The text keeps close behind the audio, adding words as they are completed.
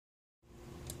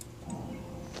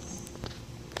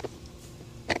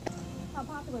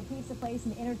popular pizza place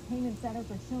and entertainment center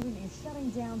for children is shutting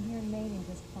down here in Maine in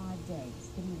just 5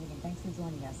 days. Good evening and thanks for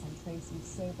joining us. I'm Tracy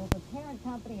Sable. The parent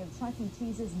company of Chuck E.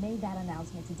 Cheese's made that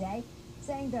announcement today,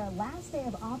 saying their last day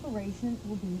of operation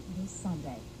will be this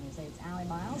Sunday. News 8's Allie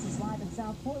Miles is live in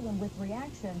South Portland with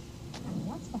reaction and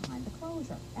what's behind the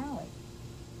closure. Allie.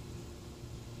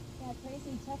 Yeah,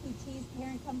 Tracy, Chuck E. Cheese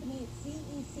parent company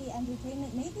CEC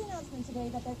Entertainment made the announcement today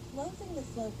that they're closing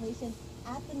this location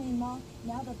at the Maine Mall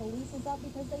now that the lease is up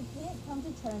because they can't come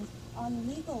to terms on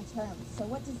legal terms. So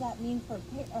what does that mean for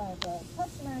the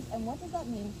customers and what does that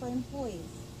mean for employees?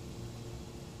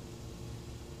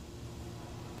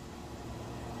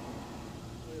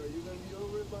 Are you going to be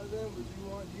over it by then? But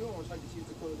you don't want Chuck E. Cheese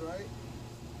to close, right?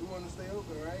 You want to stay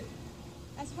open, right?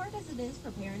 As hard as it is for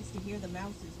parents to hear the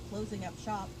Mouse is closing up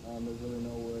shop, There's really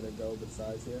nowhere to go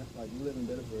besides here. Like, you live in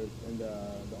Biddeford, and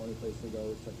the only place to go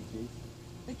is Chuck E. Cheese.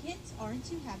 the kids aren't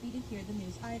too happy to hear the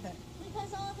news either.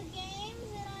 Because all the games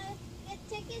and I get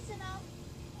tickets and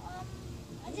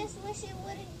I just wish it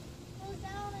wouldn't close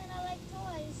down and I like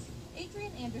toys.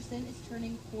 Adrian Anderson is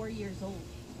turning 4 years old.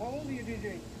 How old are you,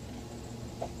 DJ?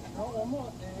 Oh, I'm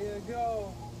up. There you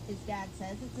go. His dad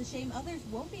says it's a shame others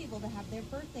won't be able to have their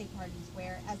birthday parties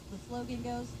where, as the slogan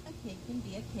goes, a kid can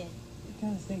be a kid. It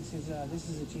kind of stinks because this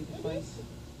is a cheaper place.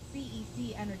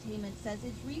 CEC Entertainment says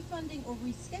it's refunding or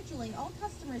rescheduling all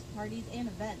customers' parties and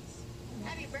events.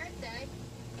 Happy birthday.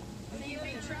 So you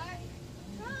big truck?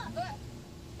 Truck.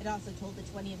 It also told the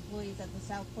 20 employees at the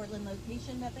South Portland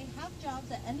location that they have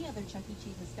jobs at any other Chuck E.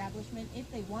 Cheese establishment if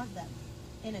they want them.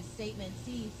 In a statement,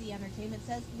 CEC Entertainment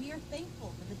says, "We are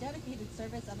thankful for the dedicated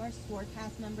service of our store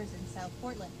cast members in South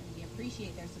Portland, and we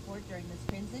appreciate their support during this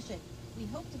transition. We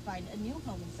hope to find a new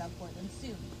home in South Portland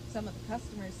soon." Some of the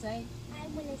customers say,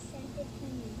 I'm gonna send it to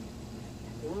me.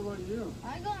 What about you?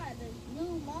 I got a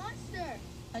new monster.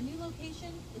 a new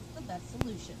location is the best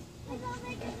solution. They're gonna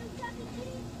make a new Chuck E.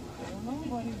 Cheese. I don't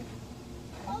know, buddy.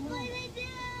 Hopefully they do.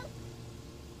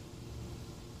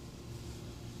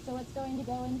 So what's going to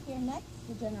go in here next?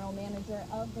 The general manager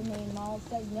of the Maine Mall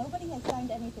says nobody has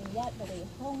signed anything yet, but a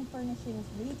home furnishings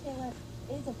retailer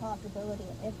is a possibility.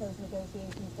 If those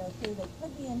negotiations go through, they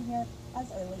could be in here as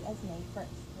early as May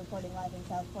 1st. Reporting live in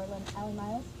South Portland, Allie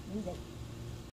Miles, News 8.